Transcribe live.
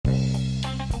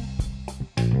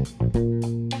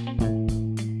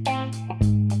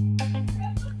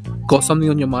Got something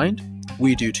on your mind?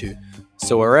 We do too.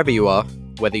 So wherever you are,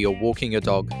 whether you're walking your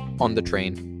dog, on the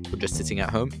train, or just sitting at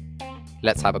home,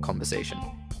 let's have a conversation.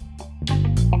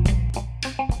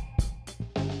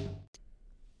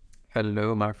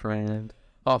 Hello, my friend.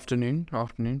 Afternoon.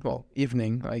 Well,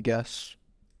 evening, I guess.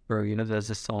 Bro, you know there's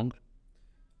this song.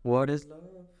 What is love?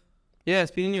 Yeah,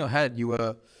 it's been in your head. You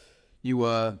were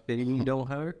Baby, don't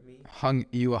hurt me.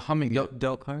 You were humming.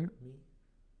 Don't hurt me.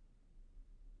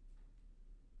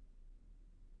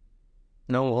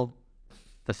 No, well,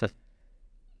 it's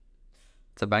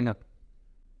a banger.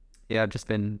 Yeah, I've just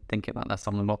been thinking about that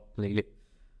song a lot lately,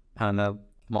 and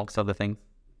amongst other things.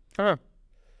 Oh,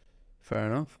 fair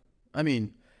enough. I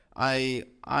mean, I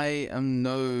am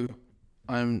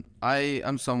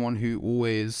someone who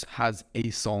always has a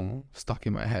song stuck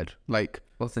in my head. Like,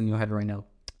 What's in your head right now?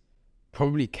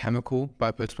 probably "Chemical"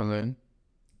 by Post Malone.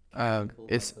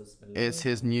 It's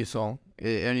his new song.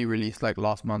 It only released like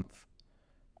last month.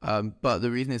 But the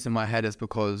reason it's in my head is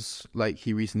because like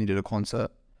he recently did a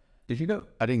concert. Did you go?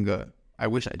 I didn't go. I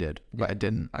wish I did, but I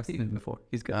didn't. I've seen him before.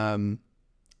 He's good.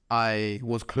 I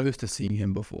was close to seeing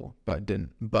him before, but I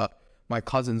didn't. But my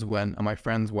cousins went and my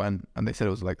friends went, and they said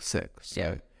it was like sick. So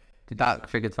Yeah. Did that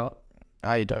for guitar?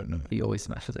 I don't know. He always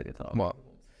smashes a guitar. Well,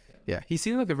 yeah, he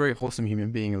seems like a very wholesome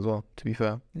human being as well. To be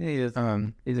fair, Yeah, he is.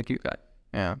 He's a cute guy.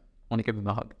 yeah, Want to give him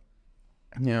a hug.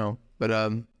 But I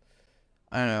don't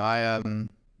know.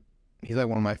 He's like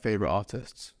one of my favorite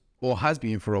artists, or has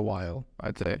been for a while,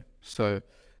 I'd say. So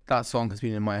that song has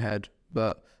been in my head,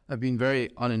 but I've been very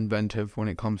uninventive when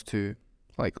it comes to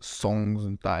like songs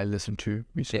and that I listen to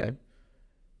recently.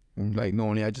 And, like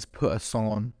normally I just put a song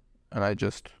on and I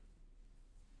just,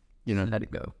 Let it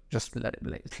go. just Let it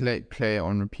blaze. play it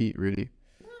on repeat, really.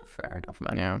 Fair enough,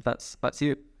 man. Yeah. That's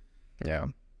you. Yeah.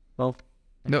 Well,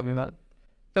 Nope. talking about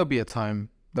There'll be a time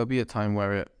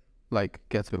where it like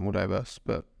gets a bit more diverse,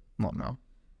 but not now.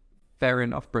 fair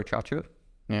enough, bro. Chacho.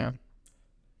 Yeah.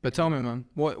 But tell me, man,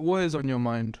 what is on your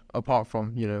mind apart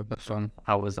from, the song?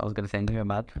 I was gonna say no,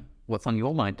 mad. What's on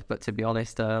your mind? But to be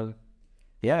honest, I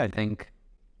think,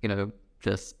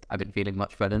 just I've been feeling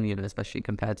much better, especially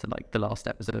compared to like the last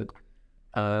episode,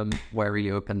 where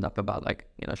he opened up about like,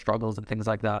 struggles and things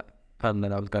like that,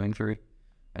 that I was going through,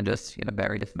 and just,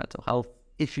 various mental health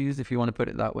issues, if you want to put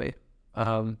it that way.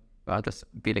 I'm just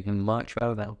feeling much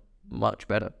better now, much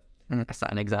better. I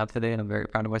sat an exam today and I'm very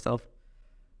proud of myself,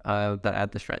 that I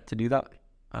had the strength to do that.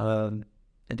 And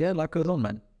yeah, life goes on,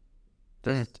 man.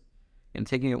 Just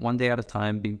taking it one day at a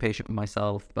time, being patient with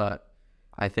myself. But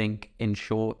I think, in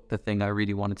short, the thing I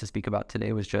really wanted to speak about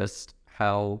today was just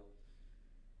how,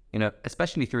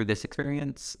 especially through this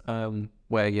experience,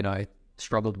 where, I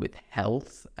struggled with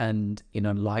health and,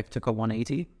 life took a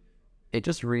 180. It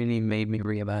just really made me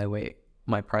reevaluate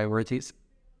my priorities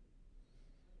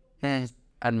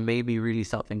and maybe really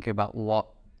start thinking about what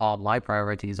are my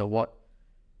priorities, or what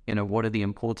are the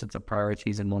importance of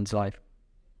priorities in one's life,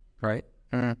 right?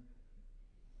 And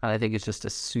I think it's just a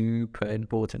super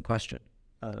important question.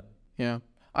 Yeah,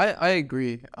 I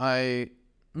agree. I've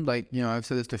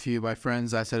said this to a few of my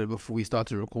friends. I said it before we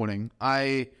started recording.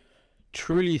 I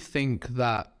truly think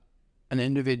that an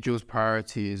individual's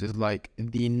priorities is like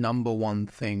the number one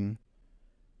thing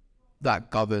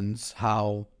that governs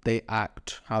how they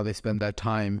act, how they spend their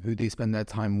time, who they spend their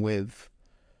time with.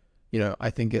 I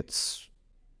think it's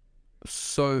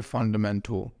so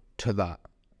fundamental to that.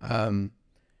 And,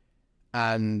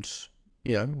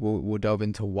 we'll delve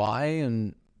into why,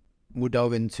 and we'll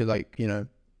delve into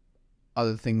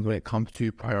other things when it comes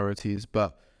to priorities.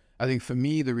 But I think for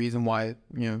me, the reason why,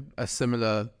 a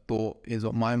similar thought is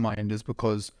on my mind is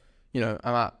because, I'm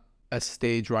at a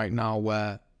stage right now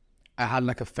where I had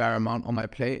like a fair amount on my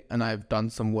plate, and I've done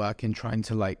some work in trying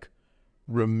to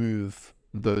remove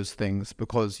those things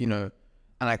because, and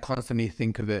I constantly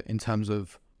think of it in terms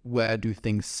of where do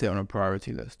things sit on a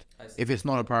priority list. If it's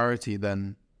not a priority,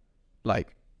 then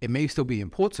it may still be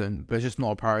important, but it's just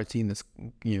not a priority in this,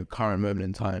 current moment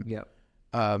in time. Yeah.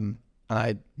 And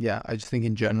I just think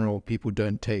in general, people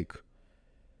don't take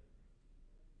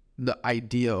the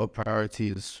idea of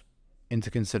priorities into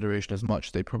consideration as much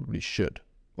as they probably should.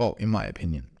 Well, in my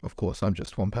opinion, of course, I'm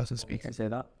just one person speaking. Can I say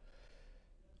that?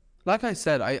 Like I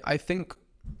said, I think,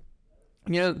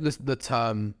 the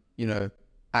term,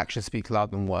 actions speak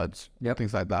louder than words,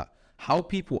 things like that. How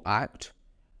people act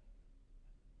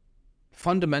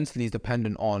fundamentally is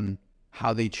dependent on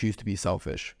how they choose to be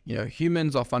selfish.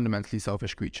 Humans are fundamentally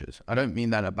selfish creatures. I don't mean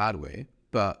that in a bad way,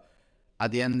 but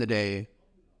at the end of the day,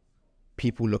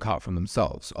 people look out for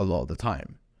themselves a lot of the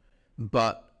time.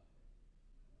 But,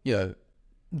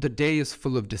 the day is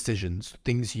full of decisions,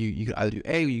 things you can either do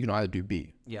A or you can either do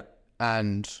B. Yeah.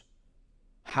 And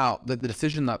how the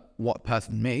decision that what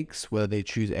person makes, whether they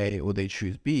choose A or they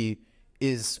choose B,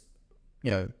 is,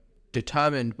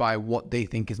 determined by what they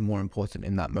think is more important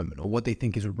in that moment, or what they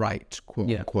think is right, quote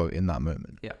unquote, in that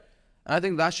moment. Yeah. And I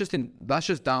think that's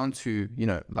just down to,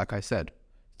 like I said,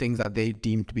 things that they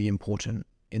deem to be important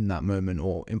in that moment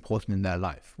or important in their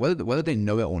life, whether they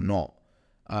know it or not.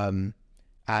 And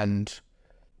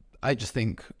I just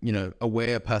think, a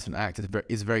way a person acts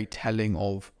is very telling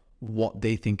of what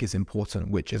they think is important,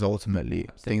 which is ultimately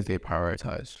things they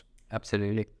prioritize.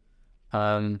 Absolutely.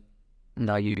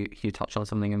 Now you touch on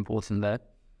something important there,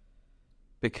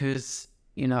 because,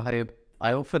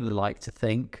 I often like to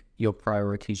think your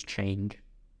priorities change,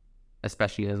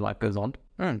 especially as life goes on.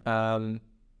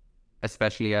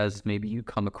 Especially as maybe you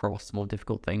come across more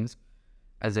difficult things.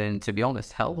 As in, to be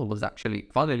honest, health was actually,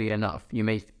 funnily enough, you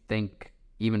may think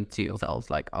even to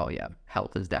yourselves like, oh yeah,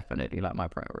 health is definitely like my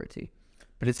priority.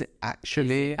 But is it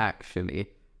actually? Actually.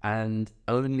 And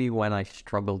only when I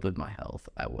struggled with my health,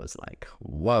 I was like,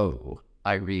 whoa,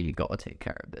 I really got to take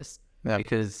care of this. Yeah.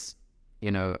 Because,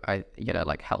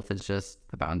 like health is just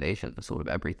the foundation for sort of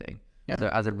everything. Yeah. So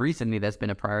as of recently, there's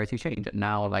been a priority change. And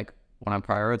now, like, what I'm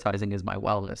prioritizing is my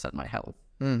wellness and my health.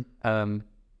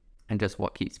 And just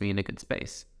what keeps me in a good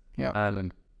space. Yeah.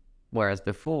 Whereas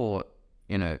before,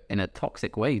 in a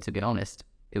toxic way, to be honest,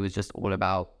 it was just all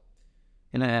about,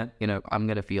 I'm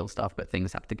going to feel stuff, but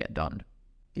things have to get done.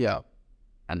 Yeah.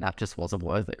 And that just wasn't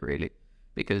worth it, really.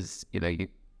 Because,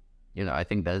 I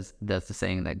think there's the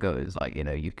saying that goes, like,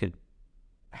 you could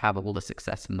have all the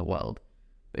success in the world,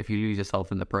 but if you lose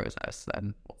yourself in the process,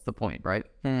 then what's the point, right?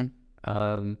 And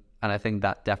I think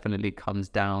that definitely comes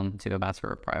down to a matter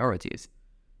of priorities.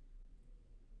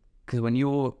 Because when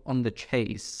you're on the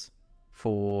chase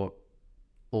for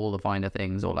all the finer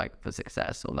things, or like for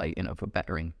success, or like, for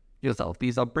bettering yourself,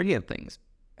 these are brilliant things.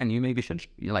 And you maybe should,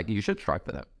 you should strive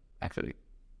for them, actually.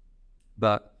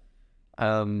 But,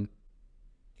 a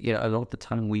lot of the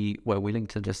time we're willing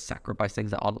to just sacrifice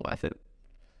things that aren't worth it.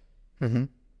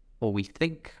 Or we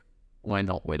think we're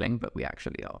not willing, but we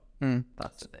actually are.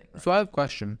 That's the thing. Right? So I have a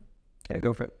question. Okay,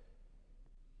 go for it.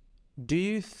 Do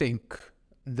you think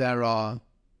there are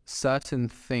certain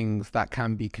things that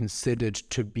can be considered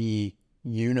to be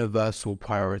universal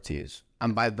priorities?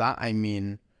 And by that, I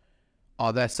mean,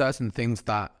 are there certain things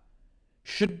that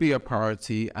should be a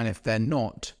priority, and if they're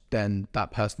not, then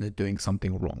that person is doing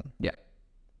something wrong? Yeah.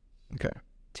 Okay.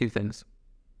 2 things.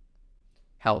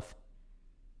 Health.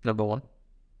 Number 1.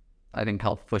 I think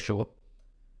health for sure.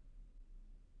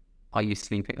 Are you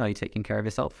sleeping? Are you taking care of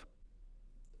yourself?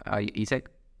 Are you eating?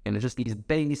 Just these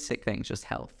basic things, just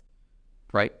health.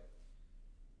 Right?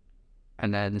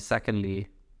 And then secondly,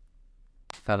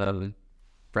 fellow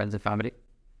friends and family.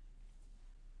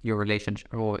 Your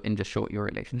relationship, or in just short, your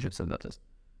relationships with others.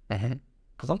 Because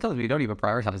sometimes we don't even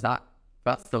prioritize that.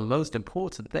 That's the most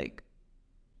important thing.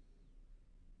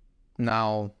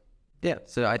 Now, yeah,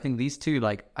 so I think these two,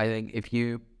 I think if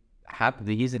you have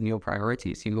these in your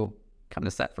priorities, you'll kind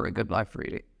of set for a good life,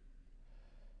 really.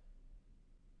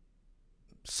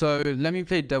 So let me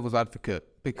play devil's advocate,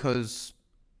 because,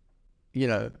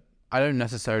 I don't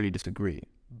necessarily disagree,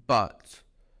 but,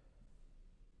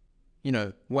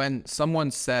 when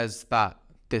someone says that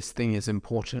this thing is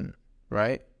important,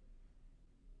 right?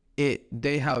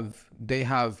 They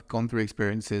have gone through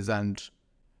experiences and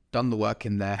done the work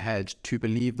in their head to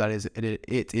believe that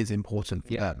it is important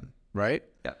for them, right?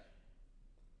 Yeah.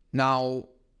 Now,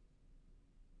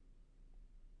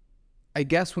 I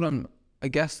guess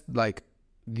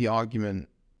the argument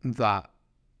that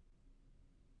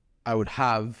I would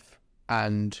have,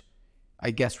 and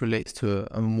I guess relates to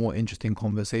a more interesting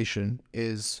conversation,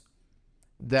 is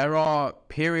there are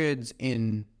periods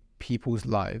in people's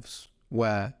lives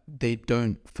where they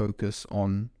don't focus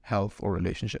on health or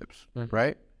relationships,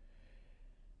 right?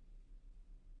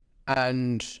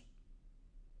 And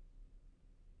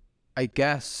I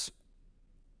guess,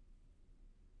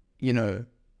 the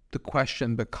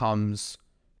question becomes,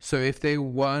 so if they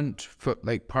weren't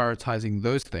prioritizing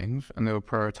those things and they were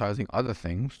prioritizing other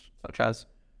things, such as,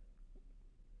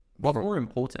 what's more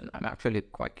important? I'm actually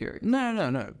quite curious.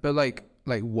 No. But like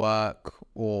work,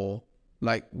 or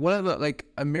whatever,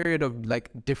 a myriad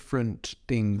of different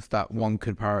things that one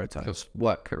could prioritize. Just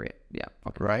work, career. Yeah.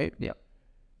 Okay. Right? Yeah.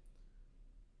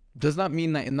 Does that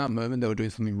mean that in that moment they were doing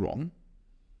something wrong?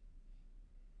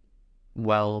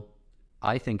 Well,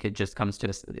 I think it just comes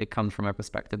from a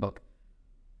perspective of,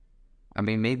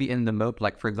 maybe in the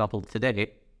moment, for example,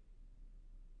 today,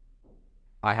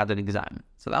 I had an exam.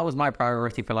 So that was my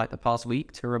priority for like the past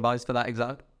week, to revise for that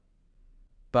exam.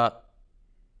 But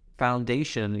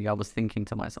foundationally, I was thinking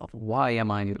to myself, why am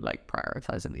I like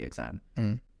prioritizing the exam?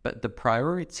 But the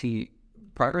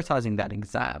prioritizing that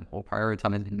exam, or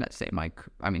prioritizing, let's say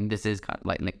this is kind of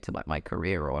like linked to like my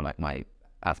career or like my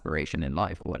aspiration in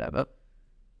life or whatever.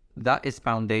 That is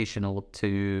foundational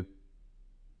to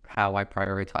how I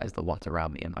prioritize the ones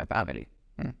around me and my family,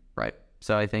 right?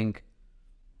 So I think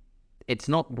it's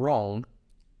not wrong,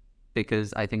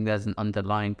 because I think there's an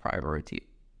underlying priority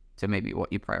to maybe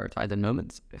what you prioritize in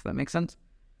moments, if that makes sense.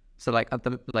 So like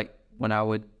when I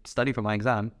would study for my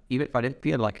exam, even if I didn't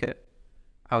feel like it,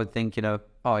 I would think,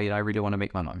 I really want to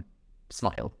make my mom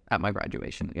smile at my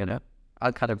graduation,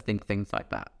 I'd kind of think things like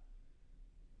that.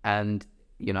 And,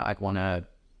 I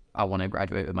want to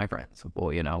graduate with my friends,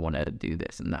 or, I want to do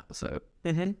this and that. So,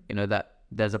 that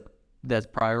there's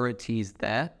priorities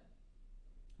there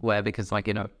where, because like,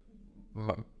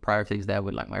 priorities there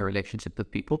with like my relationship with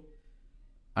people.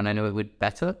 And I know it would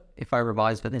better if I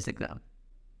revised for this exam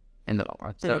in the long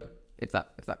run. So if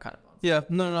that kind of answer. Yeah,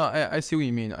 no, I see what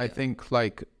you mean. I think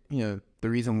like, the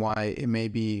reason why it may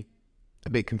be a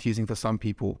bit confusing for some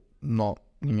people, not,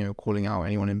 calling out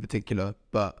anyone in particular,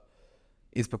 but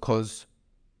it's because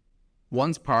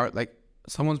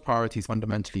someone's priorities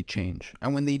fundamentally change.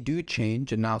 And when they do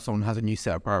change and now someone has a new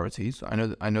set of priorities,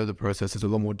 I know the process is a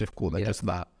lot more difficult than just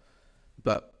that.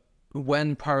 But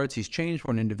when priorities change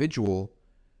for an individual,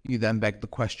 you then beg the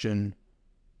question,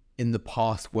 in the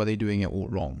past, were they doing it all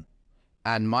wrong?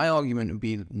 And my argument would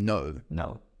be no.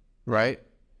 Right?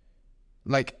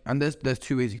 Like, and there's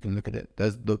two ways you can look at it.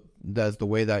 There's the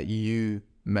way that you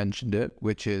mentioned it,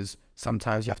 which is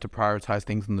sometimes you have to prioritize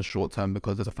things in the short term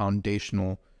because there's a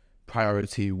foundational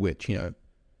priority, which,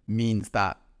 means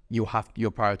that your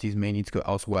priorities may need to go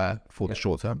elsewhere for the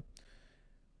short term.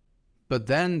 But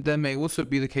then there may also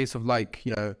be the case of like,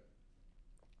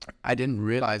 I didn't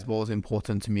realize what was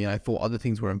important to me. I thought other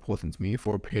things were important to me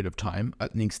for a period of time,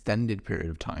 an extended period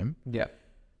of time. Yeah.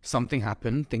 Something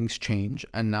happened, things change,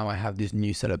 and now I have this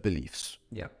new set of beliefs.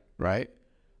 Yeah. Right?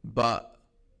 But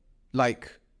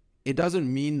like, it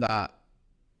doesn't mean that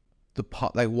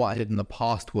what I did in the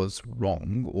past was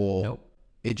wrong, or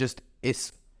it's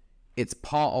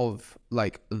part of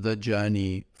like the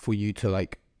journey for you to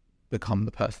like become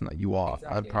the person that you are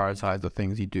and prioritize the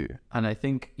things you do. And I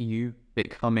think you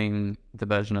becoming the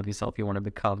version of yourself you want to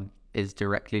become is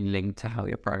directly linked to how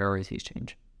your priorities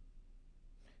change.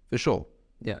 For sure.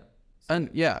 Yeah. And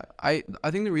yeah, I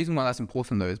think the reason why that's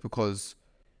important though is because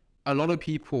a lot of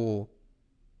people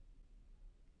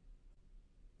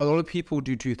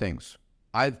do two things.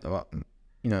 I don't want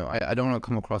to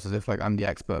come across as if like I'm the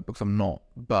expert, because I'm not,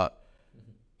 but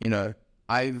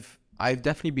I've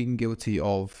definitely been guilty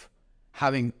of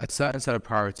having a certain set of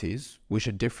priorities which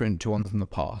are different to ones in the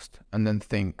past, and then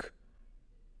think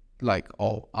like,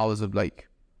 oh, I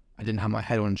didn't have my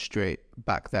head on straight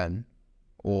back then,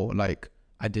 or like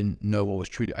I didn't know what was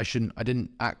true. I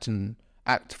didn't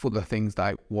act for the things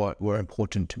that were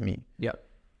important to me. Yeah.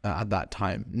 At that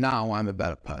time. Now I'm a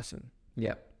better person.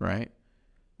 Yeah. Right.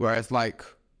 Whereas like,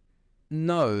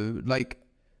 no, like,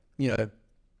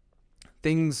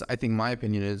 things, I think my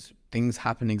opinion is things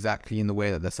happen exactly in the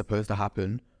way that they're supposed to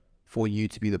happen for you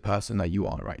to be the person that you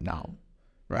are right now.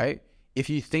 Right. If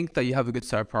you think that you have a good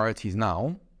set of priorities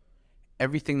now,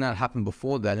 everything that happened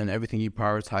before then and everything you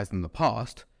prioritized in the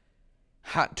past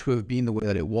had to have been the way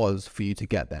that it was for you to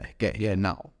get here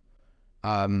now.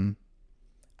 And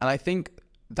I think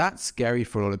that's scary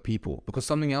for a lot of people, because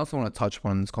something else I want to touch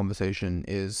upon in this conversation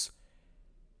is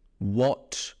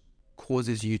what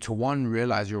causes you to, one,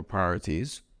 realize your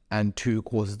priorities, and two,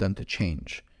 causes them to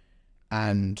change.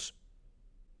 And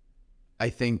I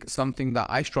think something that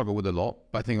I struggle with a lot,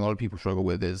 but I think a lot of people struggle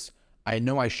with, is I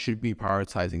know I should be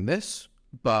prioritizing this,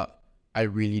 but I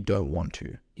really don't want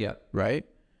to. Yeah. Right?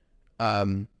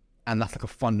 And that's like a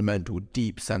fundamental,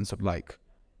 deep sense of like,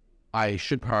 I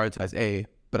should prioritize A,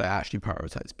 but I actually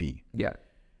prioritize B. Yeah.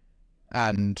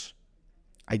 And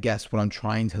I guess what I'm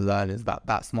trying to learn is that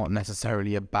that's not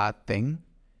necessarily a bad thing.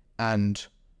 And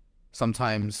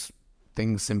sometimes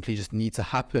things simply just need to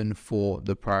happen for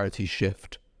the priority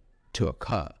shift to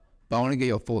occur. But I want to get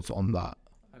your thoughts on that.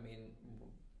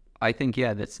 I think,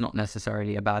 yeah, that's not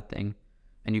necessarily a bad thing.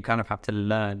 And you kind of have to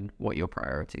learn what your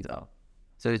priorities are.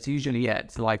 So it's usually,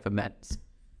 it's life events.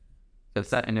 So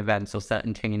certain events or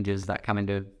certain changes that come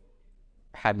into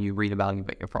have you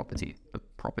reevaluate your priorities.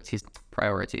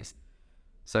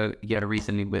 So,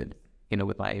 recently with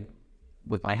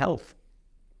my health,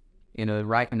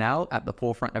 right now at the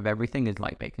forefront of everything is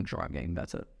like making sure I'm getting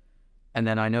better. And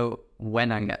then I know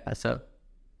when I get better,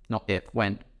 not if,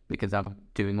 when, because I'm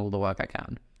doing all the work I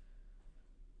can.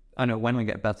 I know when I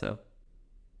get better,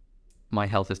 my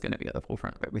health is going to be at the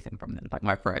forefront of everything from then. Like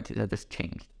my priorities have just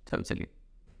changed totally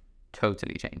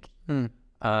changed.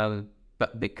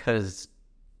 But because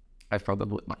I've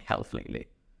struggled with my health lately,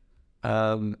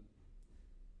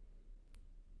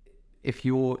 if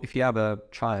you have a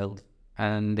child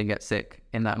and they get sick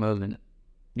in that moment,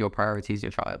 your priority is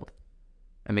your child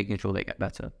and making sure they get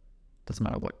better. Doesn't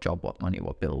matter what job, what money,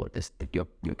 what bill, what this, your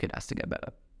kid has to get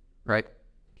better, right?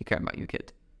 You care about your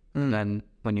kid. And then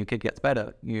when your kid gets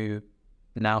better, you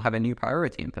now have a new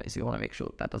priority in place. You want to make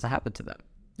sure that doesn't happen to them.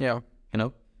 Yeah. You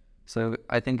know? So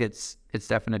I think it's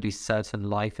definitely certain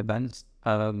life events,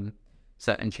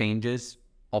 certain changes,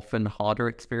 often harder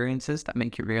experiences that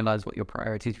make you realize what your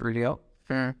priorities really are.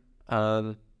 Fair.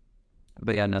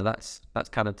 But yeah, no, that's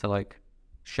kind of to like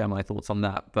share my thoughts on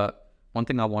that. But one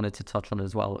thing I wanted to touch on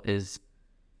as well is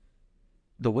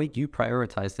the way you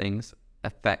prioritize things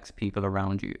affects people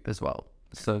around you as well.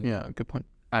 So Yeah, good point.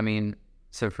 I mean,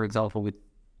 so for example, with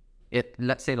it,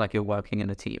 let's say like you're working in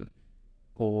a team,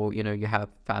 or you know you have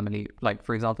family. Like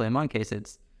for example, in my case,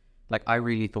 it's like I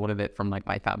really thought of it from like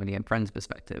my family and friends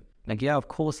perspective. Like yeah, of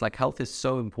course, like health is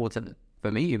so important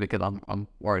for me because I'm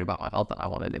worried about my health and I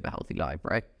want to live a healthy life,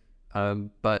 right?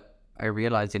 But I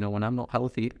realized, you know, when I'm not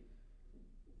healthy,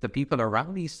 the people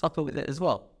around me suffer with it as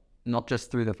well. Not just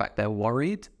through the fact they're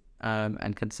worried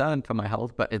and concerned for my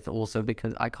health, but it's also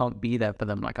because I can't be there for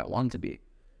them like I want to be.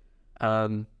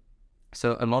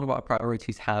 So a lot of our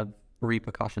priorities have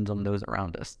repercussions on those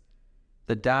around us.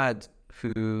 The dad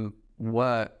who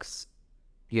works,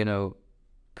 you know,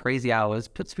 crazy hours,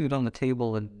 puts food on the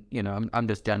table, and, you know, I'm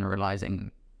just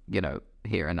generalizing, you know,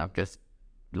 here, and I'm just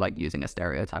like using a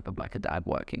stereotype of like a dad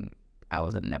working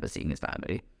hours and never seeing his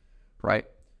family, right?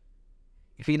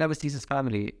 If he never sees his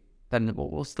family, then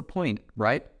what's the point,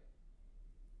 right?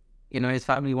 You know, his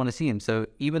family want to see him. So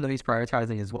even though he's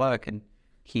prioritizing his work and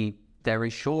there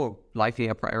is sure likely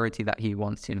a priority that he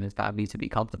wants him and his family to be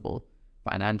comfortable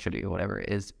financially or whatever it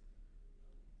is,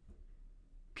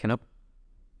 you know,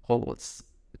 it's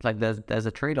like there's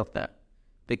a trade-off there.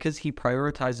 Because he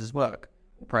prioritizes work,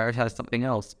 prioritizes something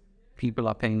else, people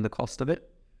are paying the cost of it.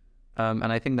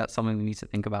 And I think that's something we need to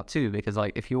think about too, because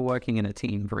like if you're working in a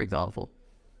team, for example,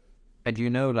 and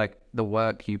you know like the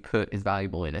work you put is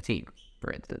valuable in a team,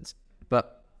 for instance,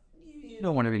 but you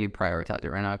don't want to really prioritize it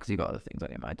right now because you've got other things on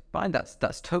your mind. Fine,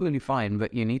 that's totally fine,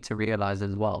 but you need to realize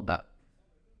as well that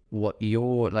what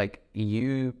you're like,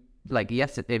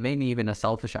 yes, it may be even a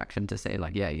selfish action to say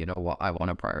like, yeah, you know what, I want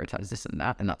to prioritize this and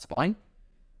that, and that's fine.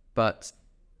 But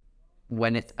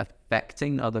when it's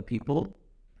affecting other people,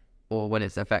 or when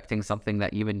it's affecting something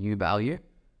that even you value,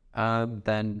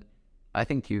 then I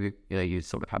think you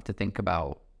sort of have to think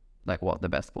about like what the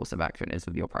best course of action is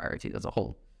with your priorities as a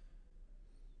whole.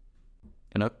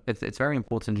 You know, it's very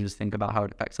important to just think about how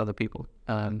it affects other people.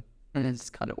 And it's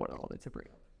kind of what I wanted to bring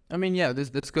up. I mean, yeah,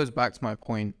 this goes back to my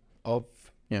point of,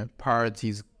 you know,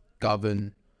 priorities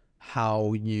govern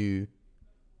how you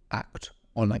act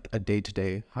on like a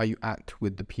day-to-day, how you act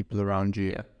with the people around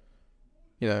you. Yeah.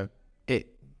 You know, it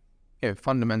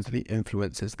fundamentally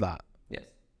influences that. Yes.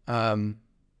 And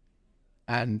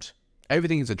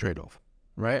everything is a trade-off,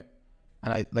 right?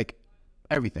 And I like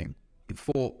everything.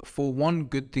 For one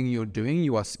good thing you're doing,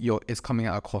 it's coming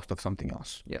at a cost of something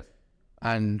else. Yes.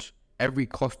 And every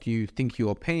cost you think you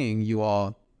are paying,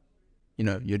 you're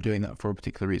doing that for a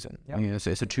particular reason. Yep. You know,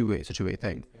 so it's a two-way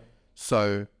thing. Yeah.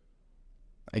 So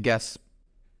I guess,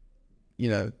 you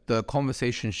know, the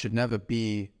conversation should never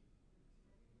be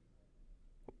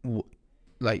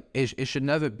like it should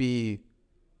never be.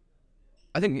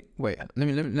 I think. Wait,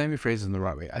 let me phrase it in the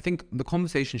right way. I think the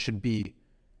conversation should be,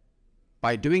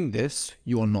 by doing this,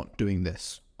 you are not doing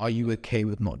this. Are you okay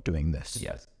with not doing this?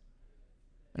 Yes.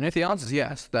 And if the answer is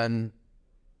yes, then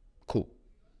cool,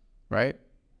 right?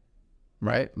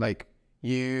 Right? Like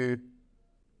you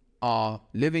are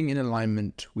living in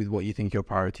alignment with what you think your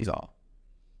priorities are,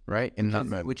 right? In that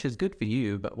moment, which is good for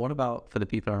you, but what about for the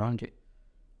people around you?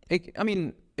 It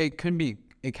can be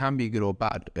good or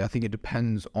bad. I think it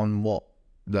depends on what,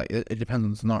 like, it depends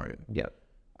on the scenario. Yeah.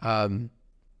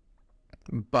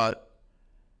 But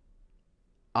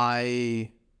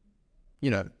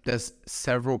there's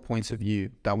several points of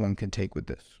view that one can take with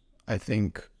this. I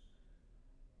think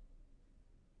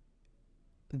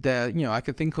I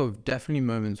could think of definitely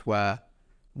moments where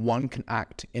one can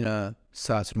act in a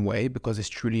certain way because it's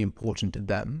truly important to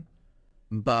them,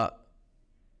 but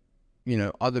you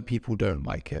know, other people don't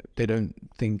like it. They don't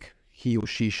think he or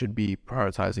she should be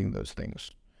prioritizing those things,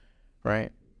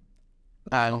 right?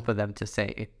 And not for them to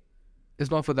say. It's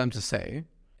not for them to say.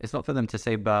 it's not for them to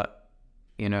say, but,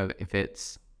 you know,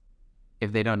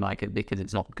 if they don't like it because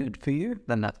it's not good for you,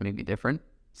 then that's maybe different.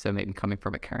 So maybe coming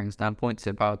from a caring standpoint,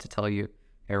 so if I were to tell you,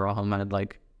 hey, Rahul, man,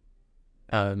 like,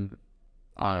 on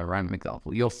a random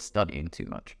example, you're studying too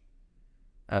much.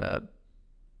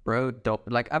 Bro,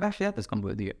 don't, like, I've actually had this convo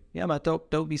with you. Yeah, man,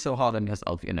 don't be so hard on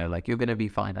yourself, you know, like, you're going to be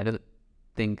fine. I don't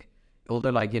think, although,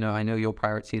 like, you know, I know your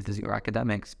priorities is your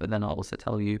academics, but then I'll also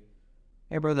tell you,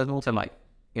 hey, bro, there's also, like,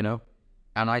 you know,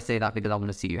 and I say that because I want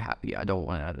to see you happy. I don't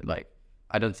want to, like,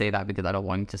 I don't say that because I don't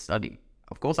want you to study.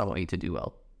 Of course I want you to do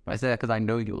well. But I say that because I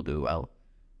know you'll do well.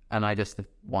 And I just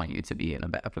want you to be in a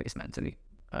better place mentally.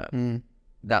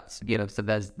 That's, you know, so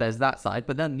there's that side.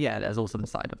 But then, yeah, there's also the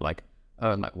side of like,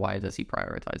 oh, like, why does he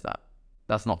prioritize that?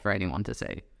 That's not for anyone to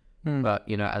say. But,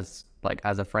 you know, as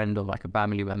a friend or like a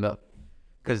family member,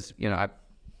 because, you know, I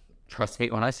trust me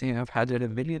when I say I've had it a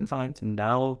million times and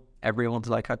now everyone's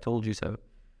like, I told you so.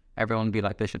 Everyone be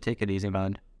like, they should take it easy,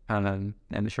 man. And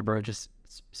the should, bro, just,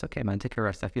 it's okay, man, take a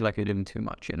rest. I feel like you're doing too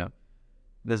much, you know.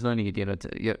 There's no need, you know,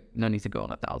 no need to go on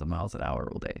 1,000 miles an hour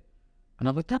all day. And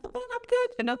I'm like, no, man, I'm good,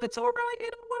 you know, it's all right, you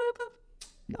know, whatever.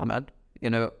 No, man, you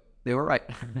know, they were right.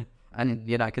 And,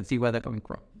 you know, I could see where they're coming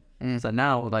from. So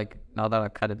now, like, now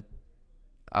that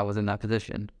I was in that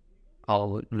position,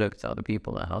 I'll look to other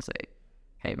people and I'll say,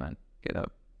 hey, man, you know,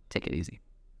 take it easy.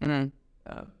 But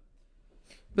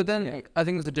then I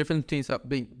think there's a difference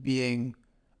between being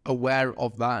aware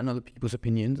of that and other people's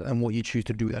opinions and what you choose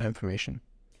to do with that information.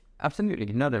 Absolutely.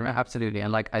 No, absolutely.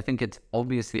 And like, I think it's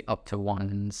obviously up to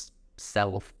one's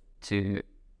self to,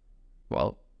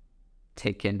 well,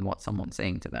 take in what someone's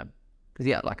saying to them. Because,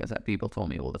 yeah, like I said, people told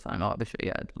me all the time, oh, Bishop,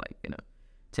 yeah, like, you know,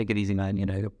 take it easy, man, you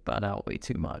know, you'll burn out way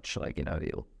too much. Like, you know,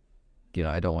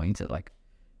 I don't want you to, like,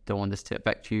 don't want this to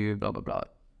affect you, blah, blah, blah.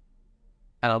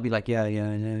 And I'll be like, yeah,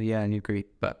 and you agree.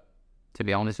 But to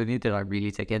be honest with you, did I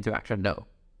really take it into action? No.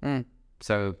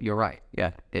 So you're right.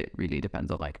 Yeah, it really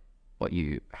depends on, like,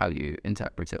 how you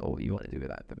interpret it or what you want to do with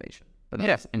that information. But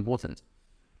that's important.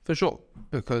 For sure.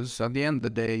 Because at the end of the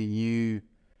day,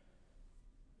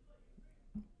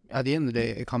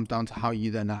 it comes down to how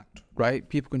you then act, right?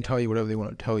 People can tell you whatever they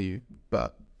want to tell you,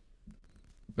 but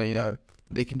you know,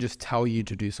 they can just tell you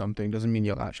to do something. Doesn't mean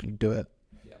you'll actually do it.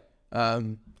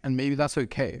 And maybe that's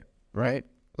okay, right?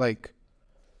 Like,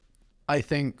 I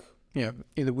think, you know,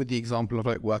 either with the example of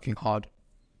like working hard,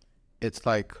 it's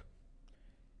like,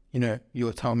 you know,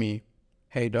 you'll tell me,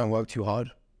 hey, don't work too hard.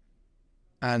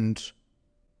 And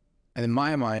in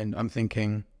my mind, I'm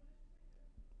thinking,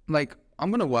 like, I'm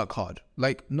going to work hard.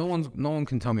 Like, no one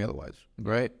can tell me otherwise,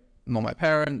 right? Not my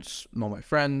parents, not my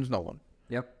friends, no one.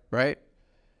 Yep. Right?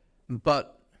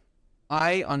 But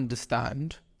I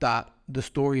understand that the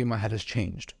story in my head has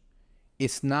changed.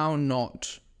 It's now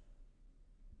not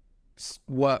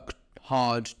work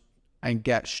hard and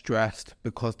get stressed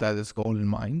because there's this goal in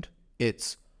mind.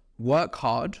 It's work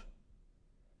hard,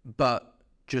 but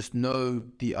just know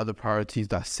the other priorities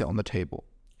that sit on the table.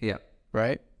 Yeah.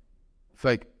 Right? It's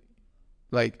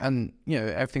like, and, you know,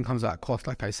 everything comes at a cost,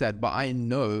 like I said, but I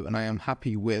know and I am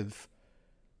happy with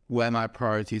where my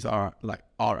priorities are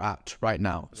at right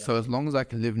now. Yeah. So as long as I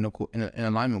can live in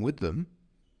alignment with them,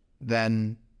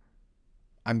 then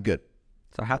I'm good.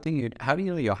 So how do you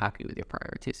know you're happy with your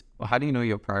priorities? Or how do you know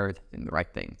you're prioritizing the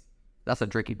right things? That's a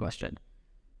tricky question.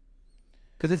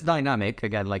 Because it's dynamic.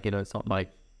 Again, like, you know, it's not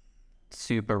like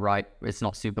super right. It's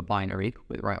not super binary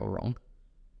with right or wrong.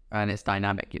 And it's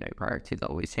dynamic, you know, priorities are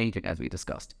always changing as we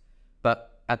discussed.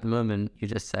 But at the moment, you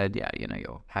just said, yeah, you know,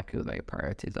 you're happy with where your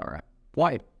priorities are at.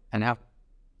 Why and how?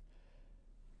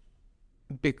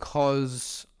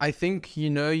 Because I think, you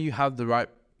know, you have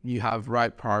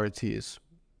right priorities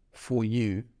for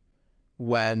you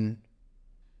when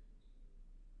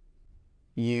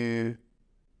you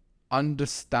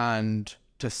understand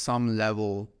to some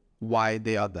level why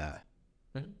they are there.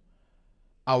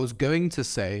 I was going to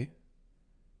say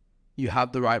you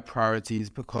have the right priorities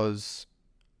because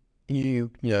you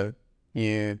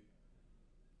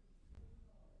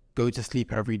go to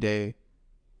sleep every day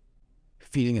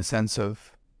feeling a sense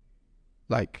of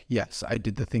like, yes, I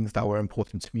did the things that were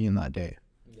important to me in that day.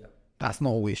 Yeah. That's not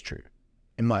always true,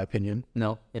 in my opinion.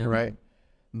 No. Yeah. Right?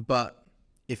 But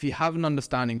if you have an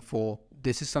understanding for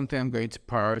this is something I'm going to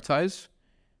prioritize,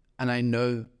 and I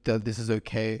know that this is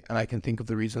okay, and I can think of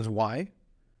the reasons why,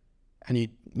 and you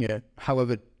know,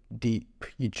 however deep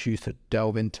you choose to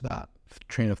delve into that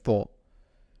train of thought,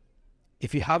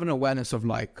 if you have an awareness of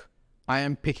like, I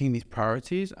am picking these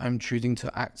priorities, I'm choosing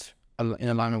to act in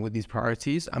alignment with these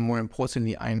priorities, and more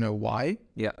importantly, I know why.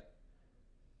 Yeah.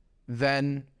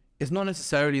 Then it's not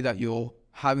necessarily that you're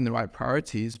having the right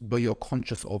priorities, but you're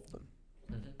conscious of them.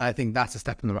 I think that's a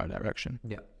step in the right direction.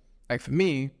 Yeah. Like for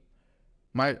me,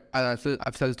 I've said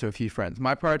this to a few friends.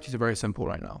 My priorities are very simple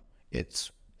right now.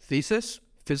 It's thesis,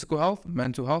 physical health,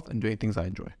 mental health, and doing things I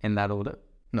enjoy. In that order?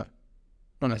 No,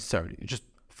 not necessarily. Just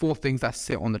 4 things that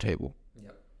sit on the table.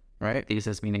 Yeah. Right?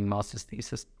 Thesis meaning master's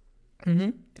thesis.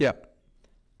 Yeah.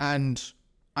 And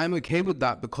I'm okay with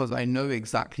that because I know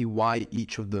exactly why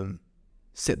each of them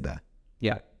sit there.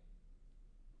 Yeah.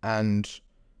 And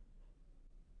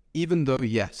even though,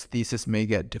 yes, thesis may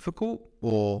get difficult,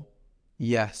 or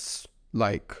yes,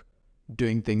 like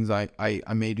doing things I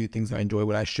may do things I enjoy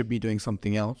when I should be doing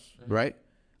something else, right?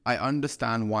 I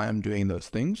understand why I'm doing those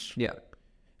things. Yeah.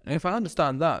 And if I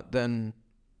understand that, then,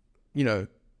 you know,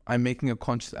 I'm making a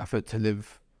conscious effort to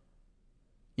live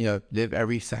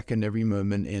every second, every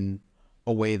moment in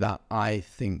a way that I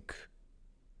think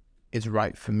is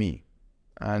right for me.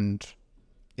 And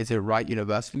is it right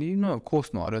universally? No, of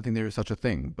course not. I don't think there is such a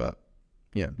thing. But,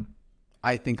 yeah,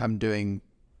 I think I'm doing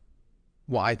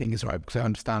what I think is right because I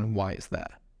understand why it's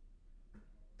there.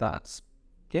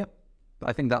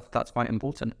 I think that's quite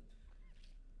important.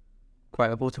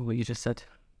 Quite important what you just said.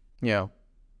 Yeah.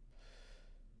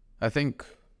 I think,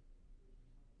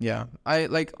 yeah,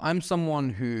 I'm someone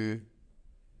who,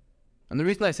 and the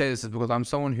reason I say this is because I'm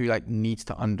someone who needs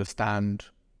to understand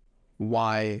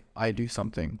why I do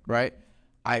something, right?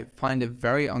 I find it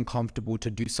very uncomfortable to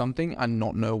do something and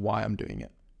not know why I'm doing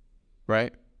it,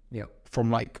 right? Yeah.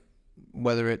 From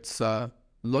whether it's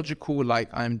logical,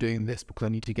 I'm doing this because I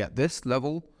need to get this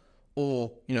level,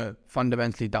 or,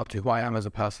 fundamentally down to who I am as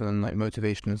a person and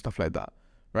motivation and stuff like that,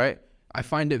 right? I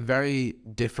find it very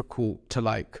difficult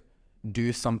to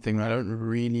do something when I don't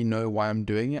really know why I'm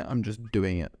doing it. I'm just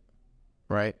doing it,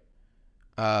 right?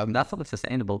 That's not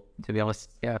sustainable, to be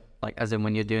honest. Yeah, as in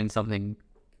when you're doing something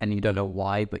and you don't know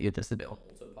why, but you're just a bit on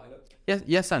autopilot.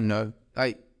 Yes and no.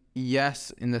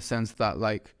 Yes, in the sense that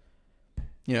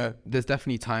there's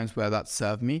definitely times where that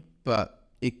served me, but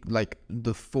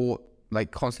the thought,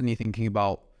 constantly thinking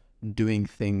about doing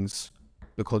things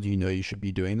because you should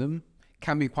be doing them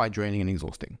can be quite draining and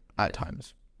exhausting at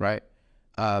times, right?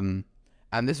 And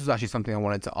this was actually something I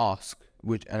wanted to ask,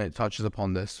 and it touches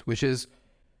upon this, which is,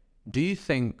 do you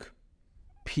think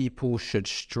people should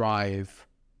strive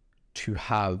to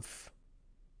have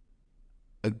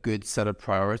a good set of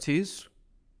priorities,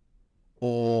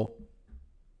 or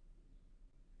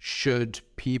should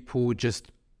people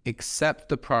just accept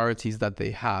the priorities that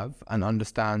they have and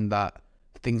understand that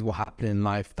things will happen in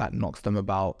life that knocks them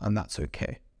about, and that's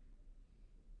okay?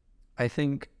 I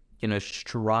think,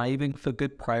 striving for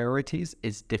good priorities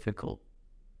is difficult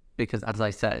because, as I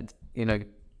said,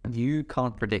 you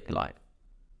can't predict life.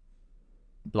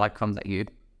 Life comes at you,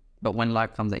 but when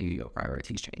life comes at you, your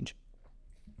priorities change.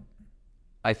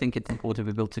 I think it's important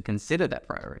for people to consider their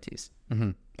priorities.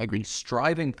 Agreed.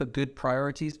 Striving for good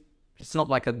priorities, it's not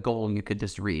like a goal you could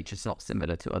just reach. It's not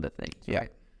similar to other things. Yeah.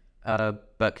 Right?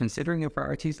 But considering your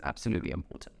priorities, absolutely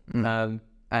important.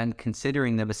 And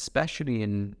considering them, especially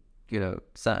in,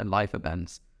 certain life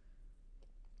events,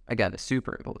 again, it's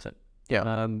super important.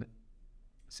 Yeah.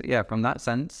 So yeah, from that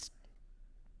sense,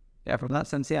 yeah,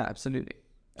 absolutely.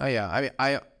 Oh yeah,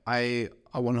 I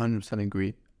 100%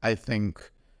 agree. I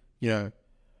think,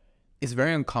 it's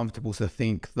very uncomfortable to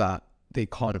think that they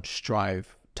can't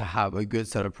strive to have a good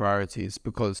set of priorities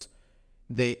because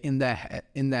they in their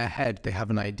head they have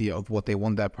an idea of what they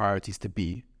want their priorities to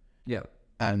be. Yeah.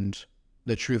 And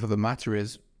the truth of the matter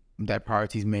is their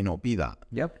priorities may not be that.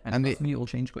 Yep. And it will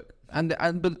change quick.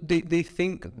 But they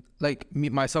think, me,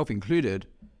 myself included,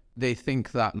 they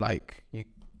think that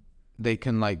they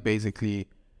can basically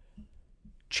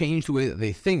change the way that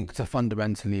they think to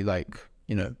fundamentally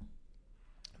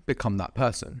become that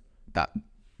person that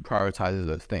prioritizes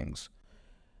those things.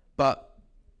 But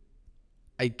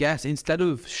I guess instead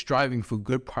of striving for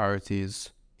good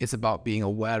priorities, it's about being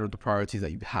aware of the priorities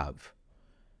that you have,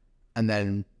 and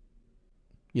then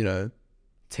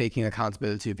taking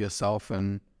accountability of yourself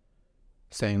and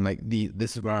saying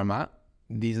this is where I'm at.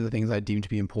 These are the things I deem to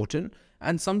be important.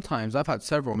 And sometimes I've had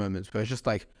several moments where it's just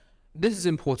this is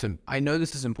important. I know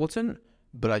this is important,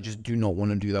 but I just do not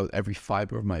want to do that with every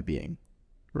fiber of my being.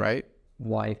 Right?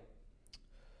 Why?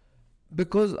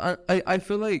 Because I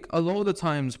feel like a lot of the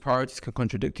times priorities can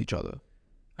contradict each other.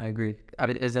 I agree. I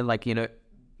mean, is it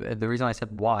the reason I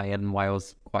said why and why I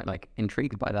was quite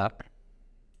intrigued by that,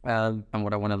 and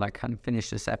what I want to kind of finish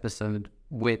this episode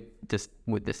with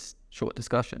this short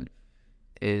discussion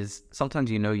is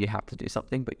sometimes you have to do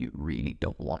something, but you really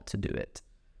don't want to do it.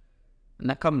 And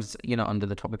that comes, under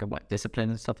the topic of discipline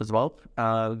and stuff as well.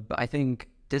 But I think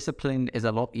discipline is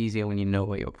a lot easier when you know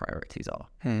where your priorities are.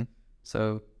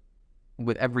 So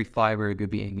with every fiber of your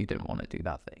being, you didn't want to do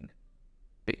that thing.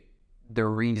 But the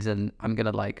reason I'm going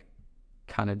to like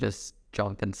kind of just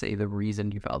jump and say the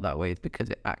reason you felt that way is because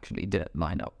it actually didn't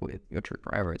line up with your true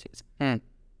priorities.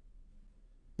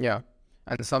 Yeah.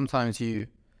 And sometimes you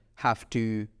have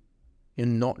to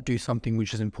not do something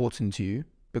which is important to you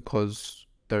because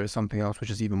there is something else which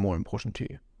is even more important to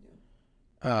you.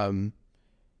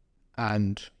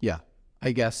 And yeah,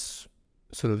 I guess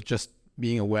sort of just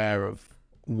being aware of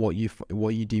what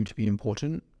you deem to be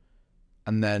important,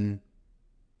 and then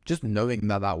just knowing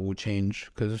that will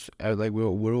change, because like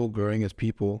we're all growing as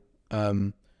people,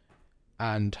 and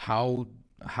how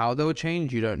they'll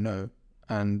change, you don't know,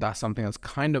 and that's something that's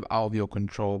kind of out of your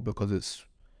control, because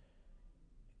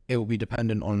it will be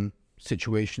dependent on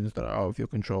situations that are out of your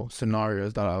control,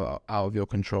 scenarios that are out of your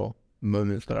control,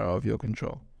 moments that are out of your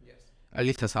control. Yes. At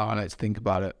least that's how I like to think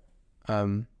about it.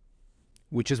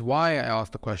 Which is why I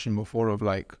asked the question before of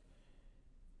like,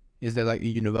 is there like a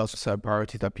universal set of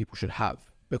priorities that people should have?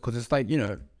 Because it's like,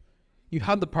 you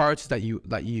have the priorities that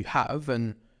you have,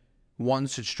 and one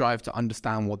should strive to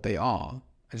understand what they are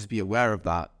and just be aware of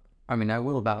that. I mean, I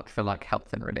will vouch for like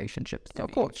health and relationships.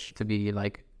 Of course. To be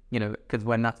like, because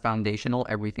when that's foundational,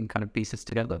 everything kind of pieces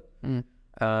together.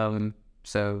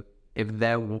 So if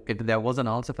there was an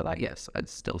answer for that, yes, I'd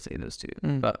still say those two.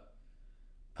 But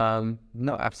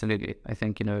no, absolutely. I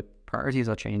think, priorities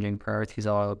are changing.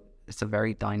 It's a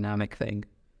very dynamic thing.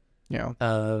 Yeah.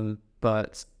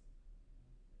 But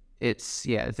it's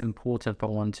important for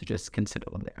one to just consider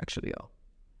what they actually are.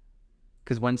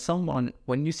 Because when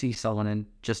you see someone, and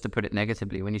just to put it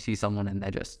negatively, when you see someone and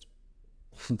they're just,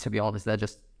 to be honest, they're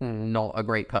just not a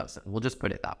great person. We'll just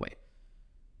put it that way.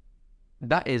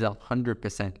 That is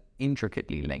 100%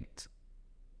 intricately linked,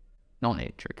 not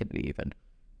intricately even,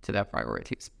 to their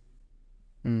priorities.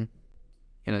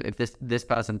 If this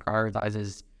person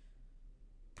prioritizes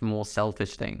more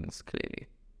selfish things, clearly,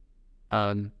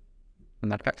 and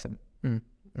that affects them.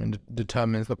 And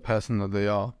determines the person that they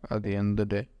are at the end of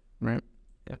the day, right?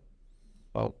 Yeah.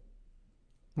 Well,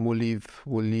 we'll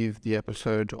leave the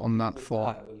episode on that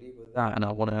thought. We'll leave with that, and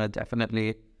I want to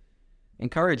definitely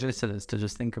encourage listeners to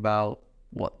just think about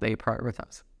what they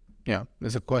prioritize. Yeah,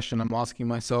 there's a question I'm asking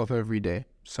myself every day.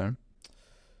 So,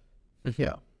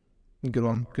 yeah, good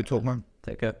one. Good talk, man.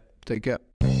 Take care. Take care.